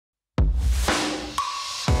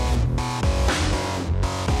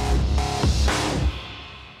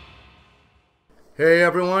Hey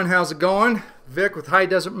everyone, how's it going? Vic with High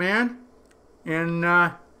Desert Man, and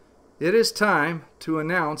it is time to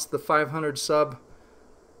announce the 500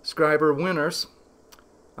 subscriber winners.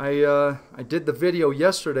 I did the video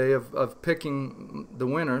yesterday of picking the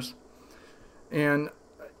winners, and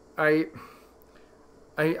I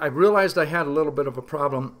realized I had a little bit of a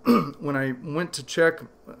problem when I went to check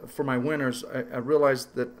for my winners. I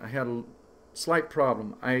realized that I had a slight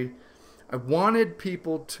problem. I wanted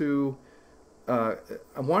people to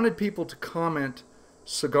comment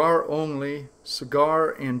cigar only,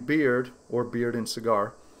 cigar and beard, or beard and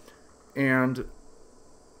cigar,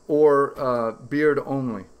 or beard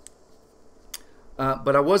only.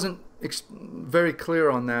 But I wasn't very clear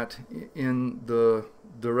on that in the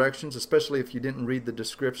directions, especially if you didn't read the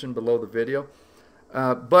description below the video.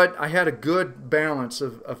 But I had a good balance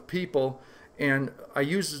of people, and I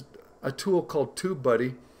used a tool called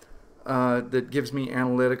TubeBuddy that gives me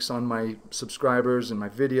analytics on my subscribers and my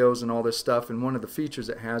videos and all this stuff. And one of the features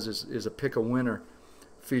it has is a pick a winner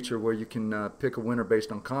feature where you can pick a winner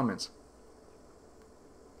based on comments.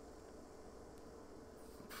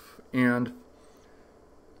 And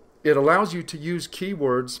it allows you to use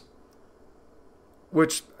keywords,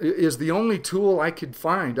 which is the only tool I could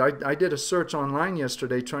find. I did a search online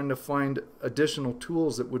yesterday trying to find additional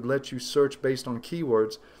tools that would let you search based on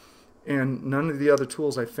keywords, and none of the other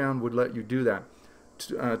tools I found would let you do that.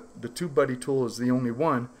 The TubeBuddy tool is the only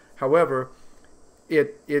one. However,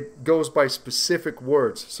 it goes by specific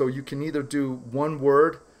words, so you can either do one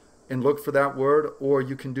word and look for that word, or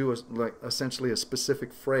you can do essentially a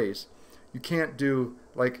specific phrase. You can't do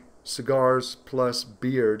like cigars plus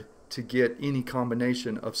beard to get any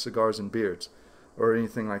combination of cigars and beards or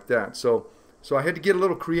anything like that. So I had to get a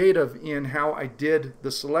little creative in how I did the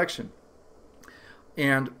selection.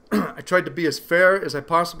 And I tried to be as fair as I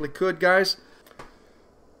possibly could, guys.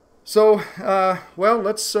 So, well,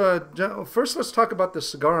 first let's talk about the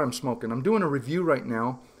cigar I'm smoking. I'm doing a review right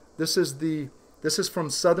now. This is from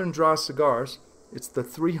Southern Draw Cigars. It's the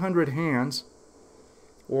 300 Hands,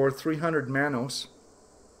 or 300 Manos.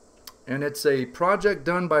 And it's a project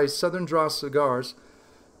done by Southern Draw Cigars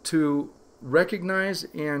to recognize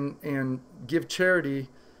and give charity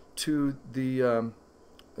to the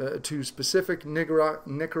to specific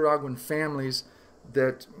Nicaraguan families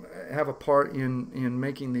that have a part in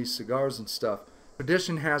making these cigars and stuff.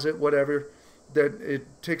 Tradition has it, whatever, that it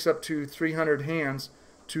takes up to 300 hands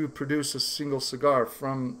to produce a single cigar,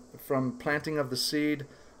 from planting of the seed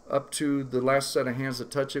up to the last set of hands that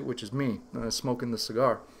touch it, which is me smoking the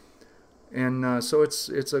cigar. And so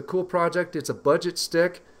it's a cool project. It's a budget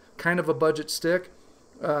stick, kind of a budget stick.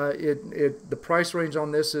 The price range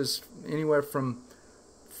on this is anywhere from,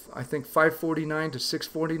 I think, $5.49 to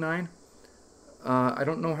 $6.49. I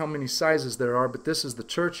don't know how many sizes there are, but this is the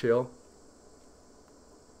Churchill.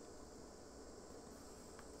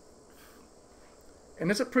 And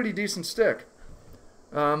it's a pretty decent stick,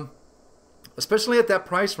 especially at that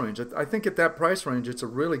price range. I think at that price range, it's a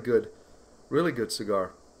really good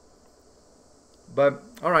cigar. But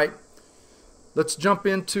all right, let's jump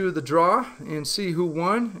into the draw and see who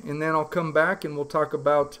won, and then I'll come back and we'll talk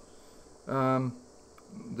about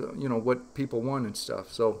what people won and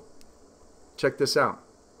stuff. So check this out.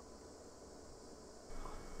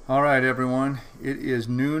 All right, everyone, it is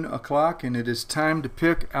noon o'clock and it is time to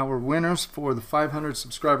pick our winners for the 500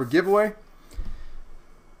 subscriber giveaway.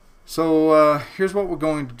 So here's what we're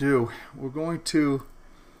going to do. We're going to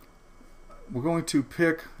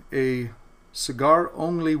pick a cigar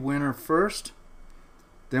only winner first,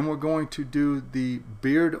 then we're going to do the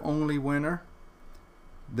beard only winner,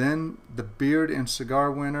 then the beard and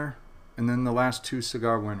cigar winner, and then the last two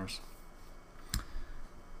cigar winners.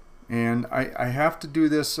 And I have to do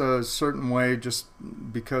this a certain way just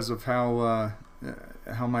because of how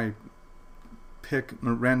my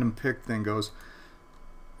random pick thing goes.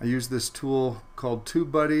 I use this tool called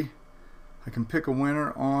TubeBuddy. I can pick a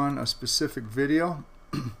winner on a specific video,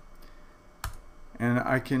 and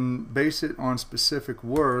I can base it on specific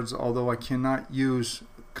words, although I cannot use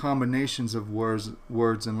combinations of words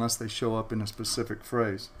unless they show up in a specific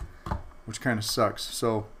phrase, which kind of sucks.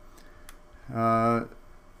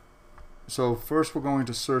 So first we're going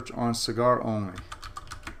to search on cigar only.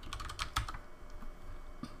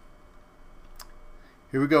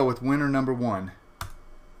 Here we go with winner number one.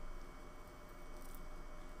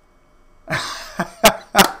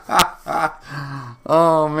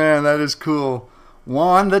 Oh man, that is cool.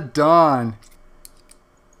 Juan the Don.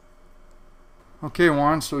 Okay,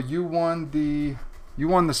 Juan, so you won the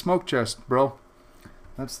smoke chest, bro.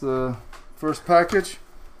 That's the first package.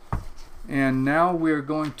 And now we're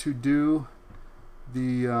going to do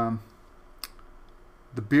the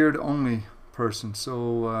the beard only person.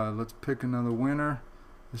 So let's pick another winner.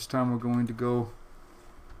 This time we're going to go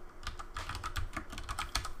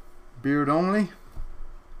beard only.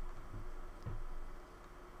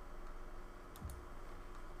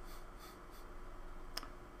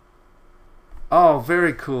 Oh,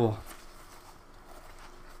 very cool.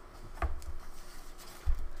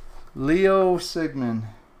 Leo Sigmund.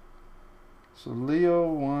 So Leo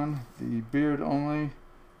won the beard only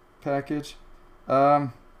package.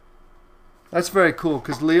 That's very cool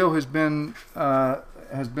because Leo has been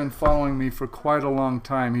following me for quite a long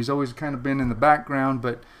time. He's always kind of been in the background,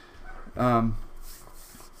 but yeah,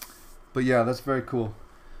 that's very cool.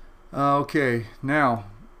 Okay, now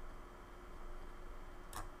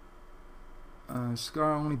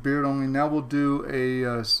cigar only, beard only. Now we'll do a.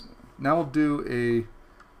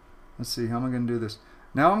 Let's see, how am I going to do this?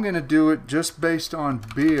 Now I'm going to do it just based on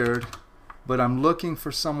beard, but I'm looking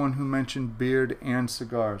for someone who mentioned beard and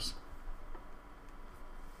cigars.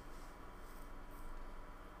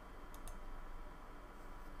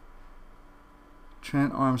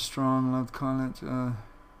 Trent Armstrong, loved comment,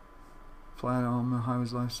 flat on the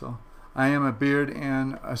highways lifestyle. I am a beard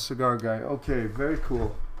and a cigar guy. Okay, very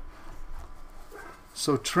cool.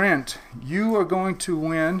 So Trent, you are going to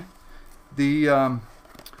win the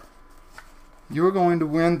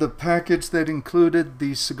package that included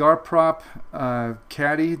the Cigar Prop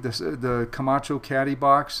caddy, the Camacho caddy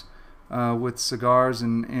box with cigars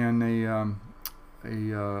and a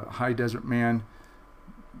High Desert Man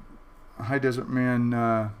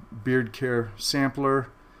beard care sampler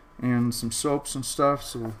and some soaps and stuff.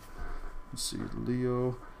 So let's see,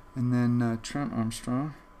 Leo and then Trent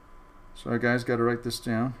Armstrong. Sorry guys, got to write this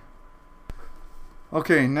down.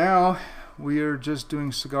 Okay, now we are just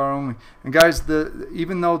doing cigar only. And guys,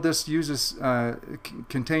 even though this uses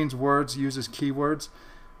contains words, uses keywords,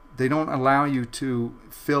 they don't allow you to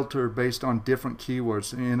filter based on different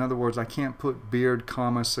keywords. In other words, I can't put beard,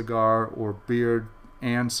 comma, cigar, or beard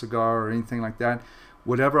and cigar, or anything like that.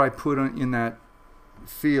 Whatever I put in that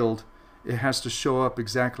field, it has to show up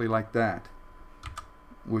exactly like that,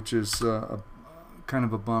 which is kind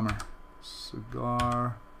of a bummer.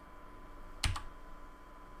 Cigar.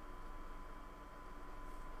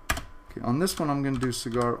 Okay, on this one I'm going to do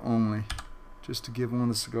cigar only, just to give one of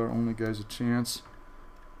the cigar only guys a chance.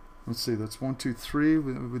 Let's see, that's 1, 2, 3.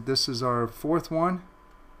 This is our fourth one.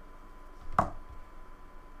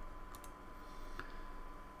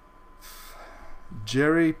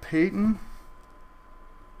 Jerry Payton.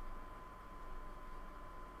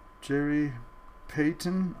 Jerry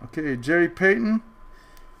Payton. Okay, Jerry Payton,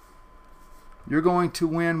 you're going to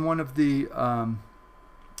win one of the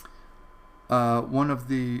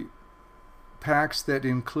packs that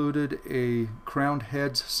included a Crowned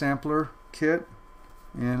Heads sampler kit,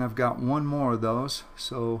 and I've got one more of those.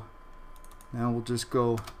 So now we'll just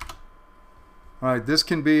go. All right, this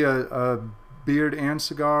can be a beard and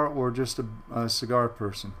cigar, or just a cigar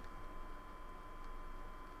person.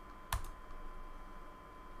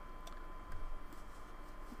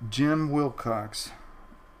 Jim Wilcox.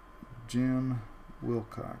 Jim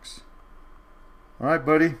Wilcox. All right,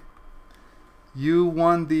 buddy. You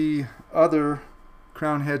won the other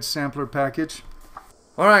Crowned Heads sampler package.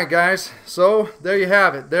 All right, guys. So there you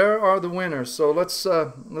have it. There are the winners. So let's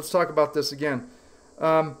talk about this again.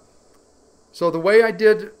 So the way I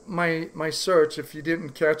did my search, if you didn't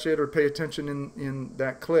catch it or pay attention in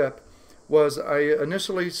that clip, was I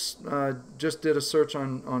initially just did a search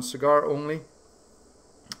on cigar only,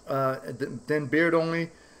 then beard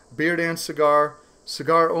only, beard and cigar,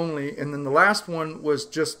 cigar only, and then the last one was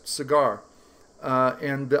just cigar.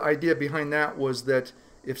 And the idea behind that was that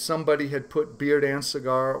if somebody had put beard and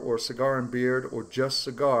cigar, or cigar and beard, or just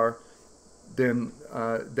cigar, then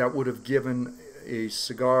that would have given a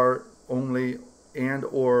cigar only and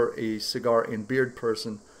or a cigar and beard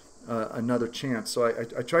person another chance. So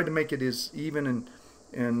I tried to make it as even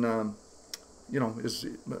and you know, as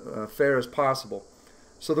fair as possible.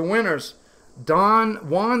 So the winners,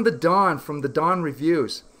 Juan the Don from the Don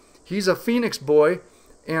Reviews. He's a Phoenix boy,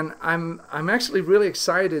 and I'm actually really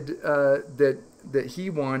excited that he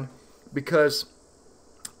won, because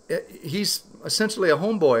he's essentially a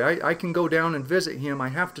homeboy. I can go down and visit him. I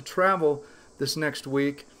have to travel this next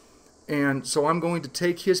week, and so I'm going to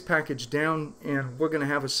take his package down, and we're going to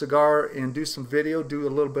have a cigar and do some video, do a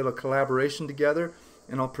little bit of collaboration together,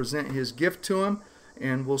 and I'll present his gift to him,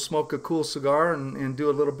 and we'll smoke a cool cigar and do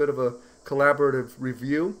a little bit of a collaborative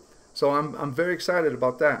review. So I'm very excited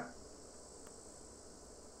about that.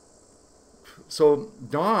 So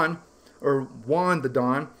Don, or Juan the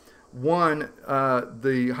Don, won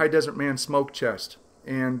the High Desert Man smoke chest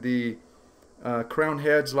and the Crown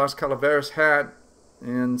Heads, Las Calaveras hat,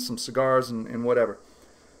 and some cigars and whatever.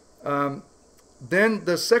 Then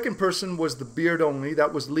the second person was the beard only.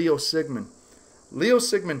 That was Leo Sigmund. Leo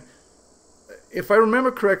Sigmund, if I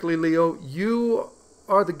remember correctly, Leo, you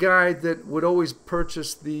are the guy that would always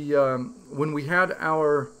purchase the, when we had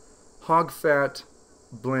our hog fat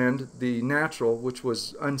blend, the natural, which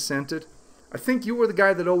was unscented. I think you were the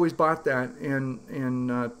guy that always bought that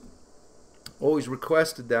and always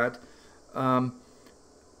requested that.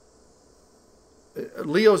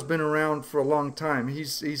 Leo's been around for a long time.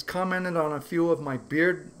 He's commented on a few of my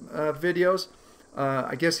beard videos.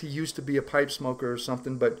 I guess he used to be a pipe smoker or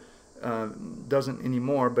something, but doesn't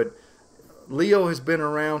anymore. But Leo has been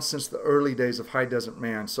around since the early days of High Desert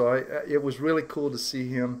Man, so it was really cool to see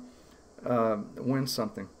him win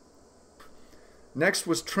something. Next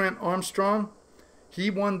was Trent Armstrong. He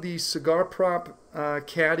won the Cigar Prop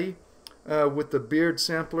Caddy with the beard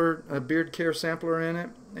sampler, beard care sampler in it,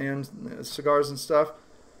 and cigars and stuff.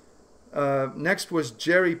 Next was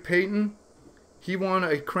Jerry Payton. He won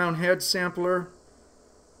a Crown Head sampler,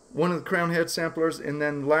 one of the Crown Head samplers, and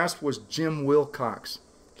then last was Jim Wilcox.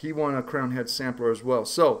 He won a Crown Head sampler as well.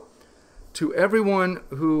 So, to everyone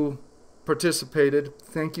who participated,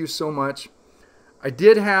 thank you so much. I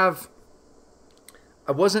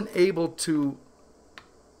wasn't able to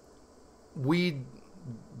weed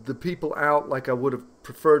the people out like I would have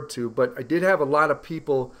preferred to, but I did have a lot of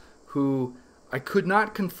people who I could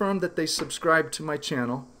not confirm that they subscribed to my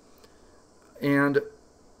channel, and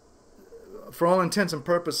for all intents and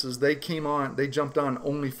purposes they jumped on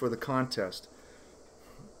only for the contest.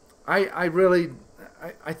 I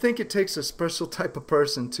think it takes a special type of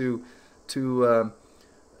person to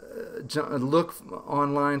look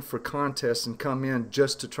online for contests and come in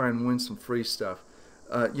just to try and win some free stuff.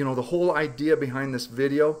 You know, the whole idea behind this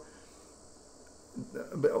video,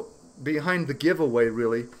 behind the giveaway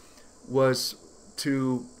really, was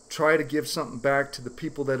to try to give something back to the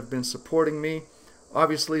people that have been supporting me.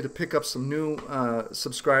 Obviously to pick up some new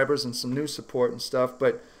subscribers and some new support and stuff,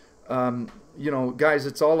 but you know, guys,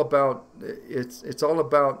 it's all about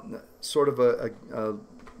sort of a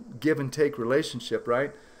give and take relationship,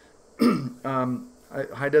 right?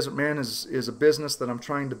 High Desert Man is a business that I'm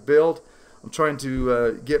trying to build. I'm trying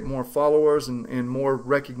to get more followers and more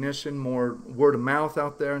recognition, more word of mouth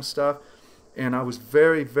out there and stuff. And I was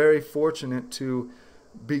very, very fortunate to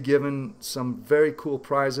be given some very cool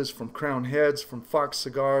prizes from Crown Heads, from Fox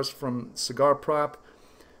Cigars, from Cigar Prop,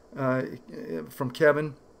 from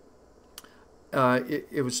Kevin.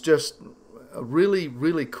 It was just really,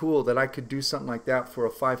 really cool that I could do something like that for a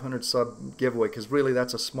 500 sub giveaway, because really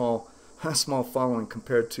that's a small following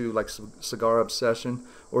compared to like Cigar Obsession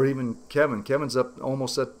or even Kevin. Kevin's up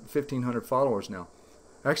almost at 1,500 followers now.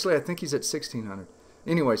 Actually, I think he's at 1,600.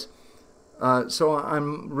 Anyways, so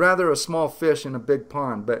I'm rather a small fish in a big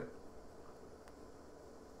pond, but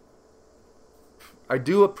I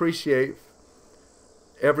do appreciate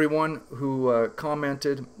everyone who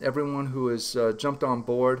commented, everyone who has jumped on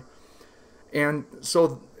board. And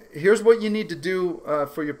so here's what you need to do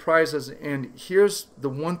for your prizes, and here's the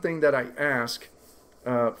one thing that I ask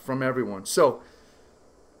from everyone. So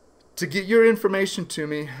to get your information to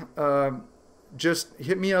me, just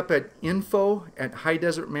hit me up at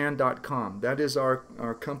info@highdesertman.com. That is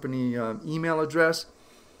our company email address.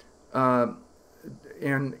 And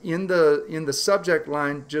in the subject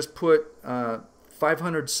line, just put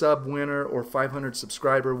 500 sub winner or 500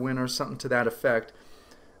 subscriber winner, something to that effect.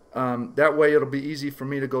 That way it'll be easy for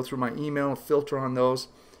me to go through my email and filter on those.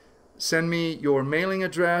 Send me your mailing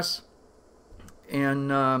address,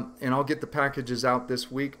 and I'll get the packages out this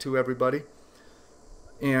week to everybody.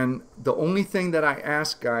 And the only thing that I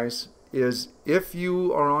ask, guys, is if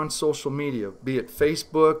you are on social media, be it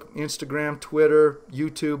Facebook, Instagram, Twitter,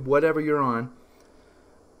 YouTube, whatever you're on,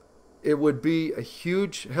 it would be a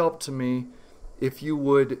huge help to me if you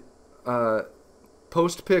would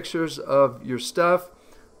post pictures of your stuff,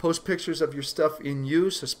 post pictures of your stuff in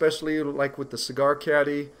use, especially like with the cigar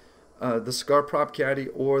caddy, the Cigar Prop Caddy,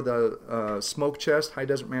 or the smoke chest, High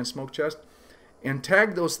Desert Man smoke chest, and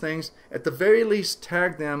tag those things. At the very least,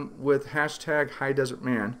 tag them with hashtag High Desert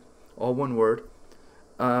Man, all one word.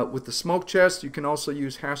 With the smoke chest, you can also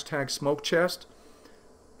use hashtag smoke chest.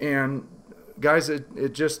 And guys,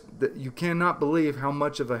 it just, you cannot believe how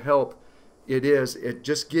much of a help it is at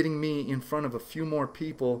just getting me in front of a few more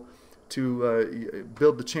people to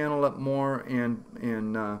build the channel up more and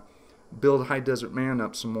build High Desert Man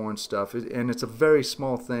up some more and stuff. And it's a very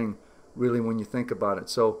small thing, really, when you think about it.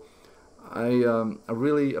 So I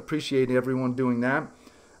really appreciate everyone doing that.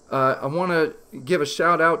 I want to give a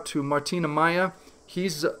shout out to Martina Maya.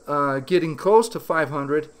 he's getting close to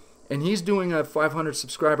 500, and he's doing a 500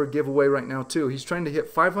 subscriber giveaway right now too. He's trying to hit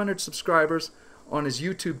 500 subscribers on his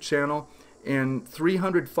YouTube channel and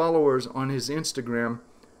 300 followers on his Instagram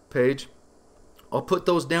page. I'll put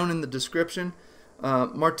those down in the description.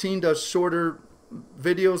 Martin does shorter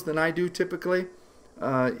videos than I do typically,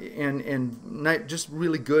 and just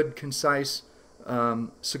really good, concise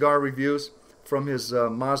cigar reviews from his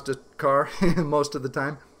Mazda car most of the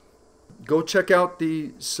time. Go check out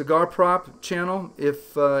the Cigar Prop channel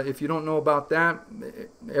if you don't know about that.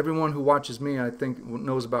 Everyone who watches me, I think,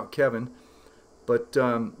 knows about Kevin. But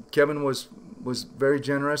Kevin was very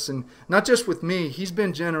generous, and not just with me. He's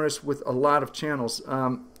been generous with a lot of channels.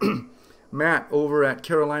 Matt over at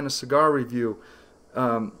Carolina Cigar Review,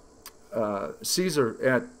 Caesar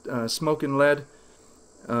at Smokin' Lead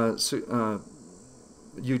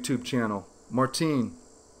YouTube channel, Martin.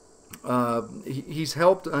 He's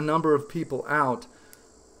helped a number of people out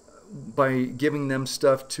by giving them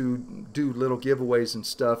stuff to do little giveaways and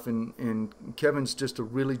stuff, and Kevin's just a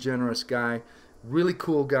really generous guy, really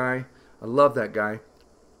cool guy. I love that guy.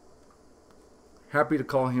 Happy to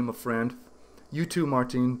call him a friend. You too,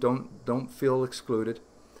 Martin. Don't feel excluded.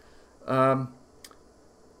 I'll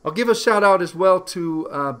give a shout out as well to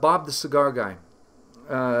Bob the Cigar Guy.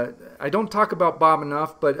 I don't talk about Bob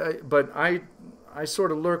enough, but I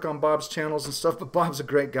sort of lurk on Bob's channels and stuff. But Bob's a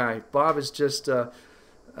great guy. Bob is just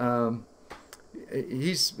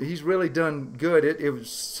he's really done good. It was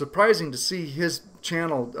surprising to see his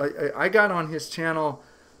channel. I got on his channel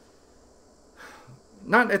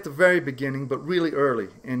not at the very beginning, but really early,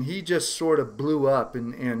 and he just sort of blew up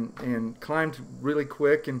and climbed really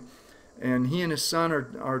quick. And he and his son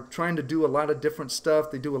are trying to do a lot of different stuff.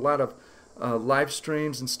 They do a lot of live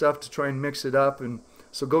streams and stuff to try and mix it up. And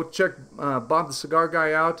so go check Bob the Cigar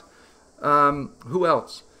Guy out. Who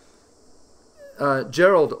else?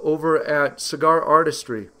 Gerald over at Cigar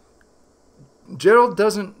Artistry. Gerald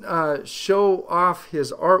doesn't show off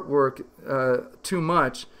his artwork too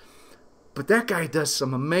much, but that guy does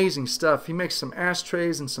some amazing stuff. He makes some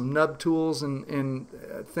ashtrays and some nub tools and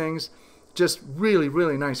things. Just really,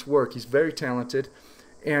 really nice work. He's very talented,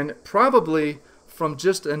 and probably from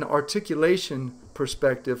just an articulation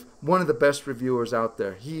perspective, one of the best reviewers out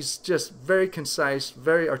there. He's just very concise,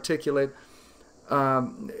 very articulate.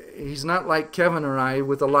 He's not like Kevin or I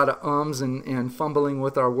with a lot of ums and fumbling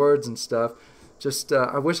with our words and stuff. Just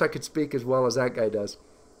I wish I could speak as well as that guy does.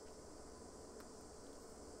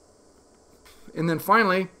 And then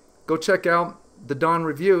finally, go check out the Don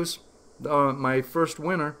Reviews, my first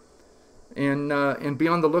winner, and be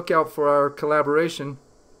on the lookout for our collaboration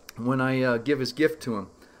when I give his gift to him.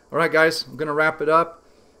 All right, guys, I'm going to wrap it up.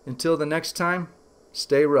 Until the next time,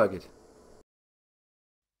 stay rugged.